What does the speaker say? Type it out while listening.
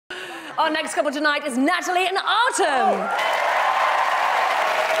Our next couple tonight is Natalie and Artem.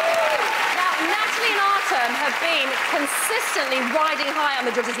 Now, Natalie and Artem have been consistently riding high on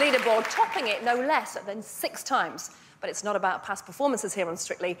the judges' leaderboard, topping it no less than 6 times. But it's not about past performances here on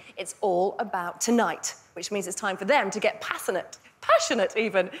Strictly, it's all about tonight, which means it's time for them to get passionate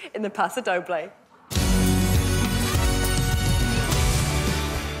even, in the PASO Doble.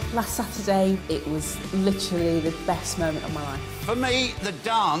 Last Saturday, it was literally the best moment of my life. For me, the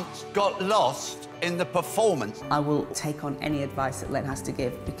dance got lost in the performance. I will take on any advice that Len has to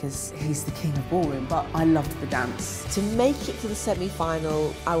give because he's the king of ballroom, but I loved the dance. To make it to the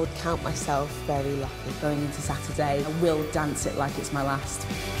semi-final, I would count myself very lucky. Going into Saturday, I will dance it like it's my last.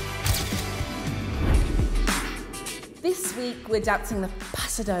 This week, we're dancing the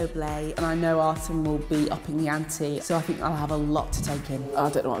PASO Doble, and I know Artem will be upping the ante, so I think I'll have a lot to take in.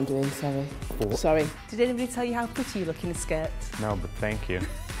 I don't know what I'm doing, sorry. What? Sorry. Did anybody tell you how pretty you look in a skirt? No, but thank you.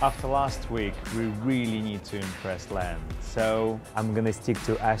 After last week, we really need to impress Len, so I'm gonna stick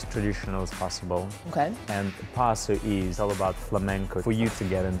to as traditional as possible. Okay. And PASO is all about flamenco, for you to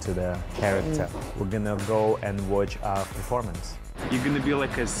get into the character. We're gonna go and watch our performance. You're gonna be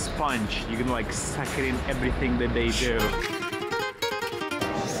like a sponge. You're gonna like suck it in everything that they do.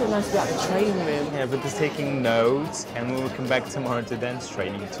 It's so nice to be at the training room. Yeah, but just taking notes, and we'll come back tomorrow to dance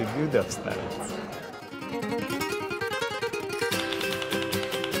training to do those notes.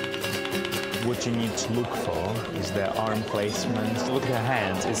 What you need to look for is the arm placement. Look at the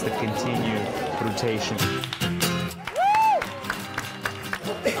hands, it's the continued rotation.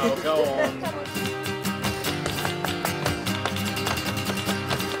 Oh, go on.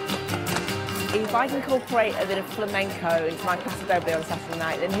 If I can incorporate a bit of flamenco into my PASO Doble on Saturday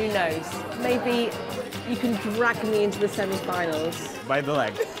night, then who knows? Maybe you can drag me into the semi-finals. By the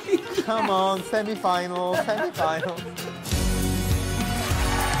leg. Come on, semi-final, semi-final.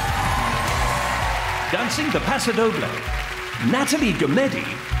 Dancing the PASO Doble, Natalie Gomedi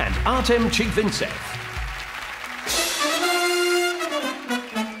and Artem Chigvintsev.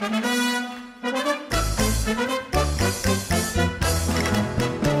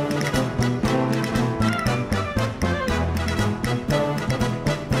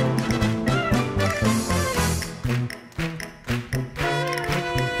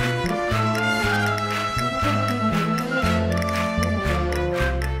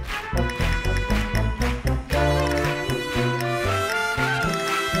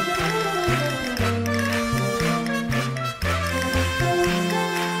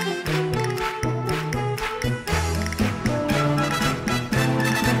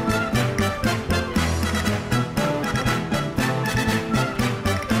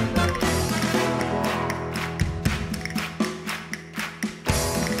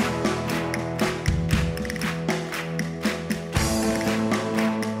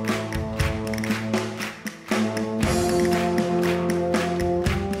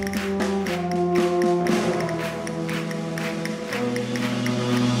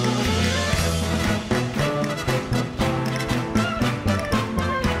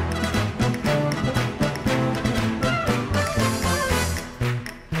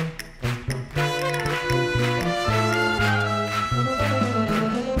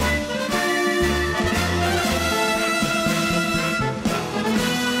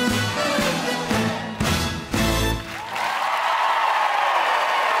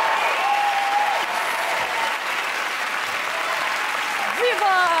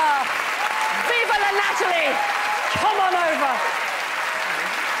 Natalie, come on over.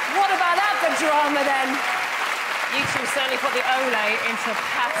 What about that for drama, then? You two certainly put the ole into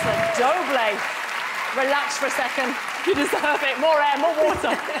PASO Doble. Relax for a second. You deserve it. More air, more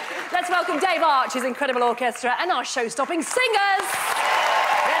water. Let's welcome Dave Arch, his incredible orchestra, and our show-stopping singers.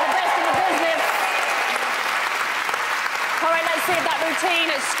 They're the best in the business. All right, let's see if that routine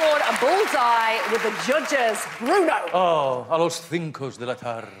has scored a bullseye with the judges. Bruno. Oh, a los cinco de la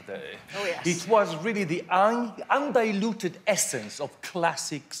tarde. Oh, yes. It was really the undiluted essence of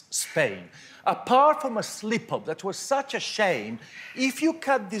classics Spain. Apart from a slip-up that was such a shame, if you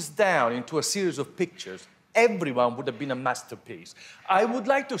cut this down into a series of pictures, everyone would have been a masterpiece. I would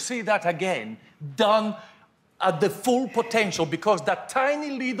like to see that again, done at the full potential, because that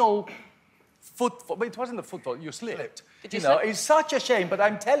tiny little footfall, but it wasn't a footfall, you slipped. Did you slip? It's such a shame, but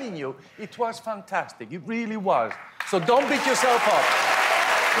I'm telling you, it was fantastic. It really was. So don't beat yourself up.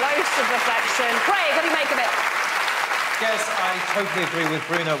 Close to perfection. Craig, what do you make of it? Yes, I totally agree with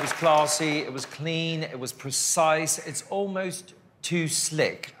Bruno. It was classy, it was clean, it was precise. It's almost too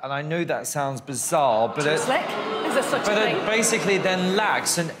slick. And I know that sounds bizarre, but... Too slick? legs are such a thing. It basically then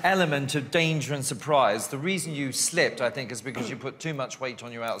lacks an element of danger and surprise. The reason you slipped, I think, is because you put too much weight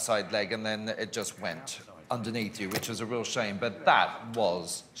on your outside leg and then it just went underneath you, which was a real shame. But that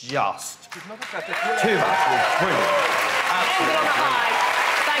was just too much. It was brilliant. Ended on a high.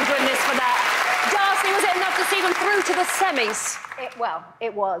 Thank goodness for that. Darcy, was it enough to see them through to the semis?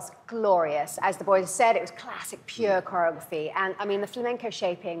 It was glorious. As the boys said, it was classic, pure choreography. And, I mean, the flamenco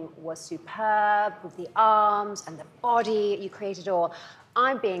shaping was superb, with the arms and the body. You created it all.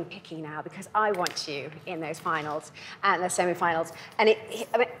 I'm being picky now because I want you in those finals and the semi-finals. And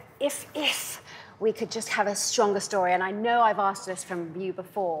I mean, if we could just have a stronger story, and I know I've asked this from you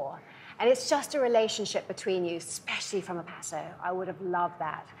before, and it's just a relationship between you, especially from a PASO. I would have loved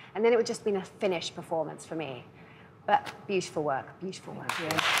that. And then it would just been a finished performance for me. But beautiful work, beautiful work. Yeah.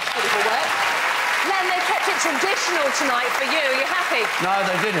 Beautiful work. Len, they kept it traditional tonight for you. Are you happy? No,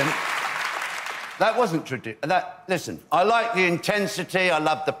 they didn't. That wasn't traditional. Listen, I like the intensity, I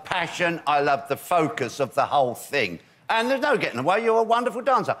love the passion, I love the focus of the whole thing. And there's no getting away, you're a wonderful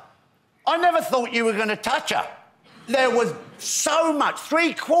dancer. I never thought you were going to touch her. There was so much,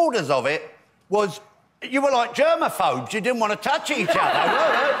 3/4 of it was... You were like germaphobes. You didn't want to touch each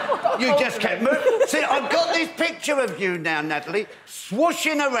other. You just kept moving. See, I've got this picture of you now, Natalie,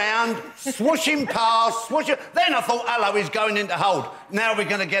 swooshing around, swooshing past, swooshing... Then I thought, hello, he's going into hold. Now we're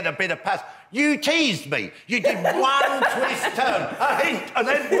going to get a bit of pass. You teased me. You did one twist turn, a hint, and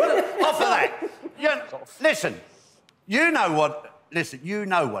then off of that. Listen, you know what... Listen, you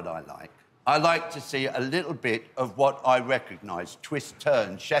know what I like. I like to see a little bit of what I recognise. Twist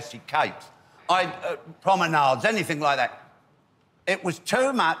turns, chassé capes. Promenades, anything like that. It was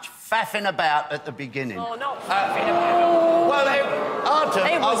too much faffing about at the beginning. Oh, not faffing about. Well,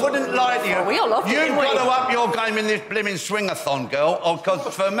 Artem, I wouldn't lie to you. We all loved it, You've didn't we? got to up your game in this blimmin' swing-a-thon, girl,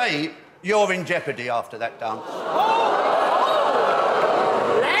 because for me, you're in jeopardy after that dance.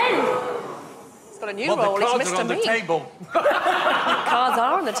 Len! He's got a new role. The cards He's are Mr. on the Me. table. Cards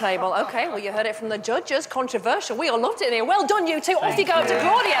are on the table. OK, well, you heard it from the judges. Controversial. We all loved it in here. Well done, you two. Off you go to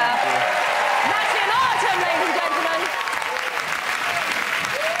Claudia. Natalie and Artem, ladies and gentlemen.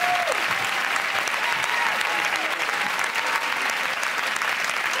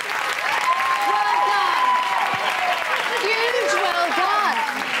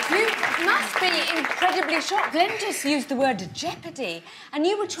 You must be incredibly shocked. Len just used the word jeopardy, and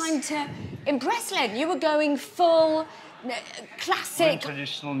you were trying to impress Len. You were going full classic...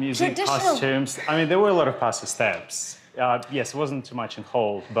 Traditional music, costumes. I mean, there were a lot of PASO steps. Yes, it wasn't too much in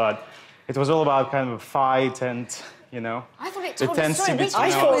hold, but it was all about kind of a fight and, you know... I thought it told a story, which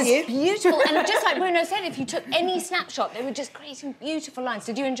was beautiful. And just like Bruno said, if you took any snapshot, they were just creating beautiful lines.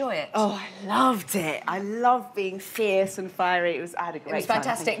 Did you enjoy it? Oh, I loved it. I loved being fierce and fiery. I had a great time. It was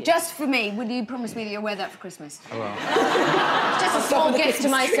fantastic. Just for me, will you promise me that you'll wear that for Christmas? I will. Just a small gift to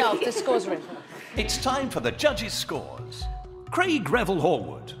myself. The scores are in. It's time for the judges' scores. Craig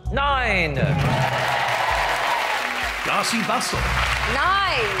Revel-Horwood. 9. Darcy Bussell. 9.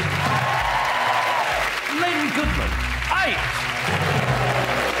 Len Goodman. 8.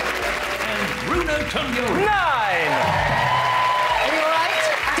 And Bruno Tognoni. 9. Are you all right?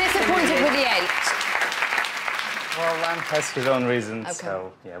 Disappointed with the 8. Well, Len has his own reasons,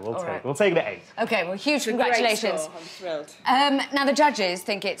 so yeah, we'll take the 8. OK, well, huge congratulations. I'm thrilled. Now, the judges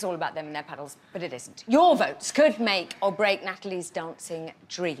think it's all about them and their paddles, but it isn't. Your votes could make or break Natalie's dancing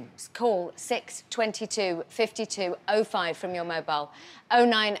dreams. Call 622 52 05 from your mobile,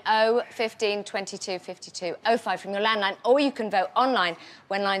 090 15 22 52 05 from your landline, or you can vote online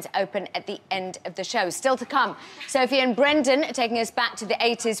when lines open at the end of the show. Still to come, Sophie and Brendan are taking us back to the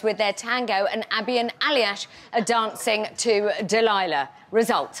 80s with their tango, and Abby and Aliash are dancing to Delilah.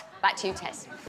 Result, back to you, Tess.